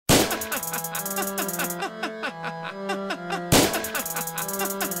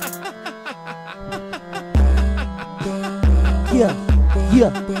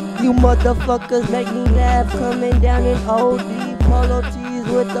Yeah, you motherfuckers make me laugh. Coming down in OD polo tees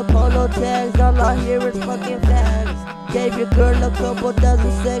with the polo tags. All I hear is fucking fags. Gave your girl a couple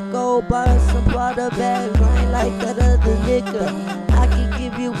dozen Seco, buy some Prada bags. I ain't like that other nigga. I can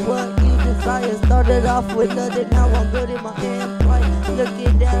give you what you desire. Started off with nothing, now I'm building my empire.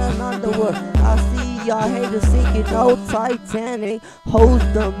 Looking down on the world, I see y'all haters sinking. No Titanic, hoes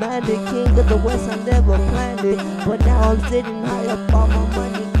demanded, king of the West. I never planned it, but now I'm sitting high up on my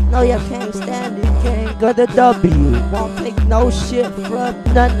money. No, y'all can't stand it. King of the W, won't take no shit from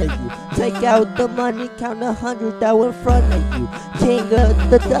none of you. Take out the money, count 100 out in front of you. King of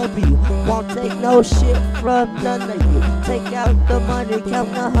the W, won't take no shit from none of you. Take out the money, count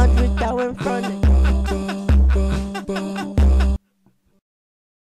 100 out in front of you.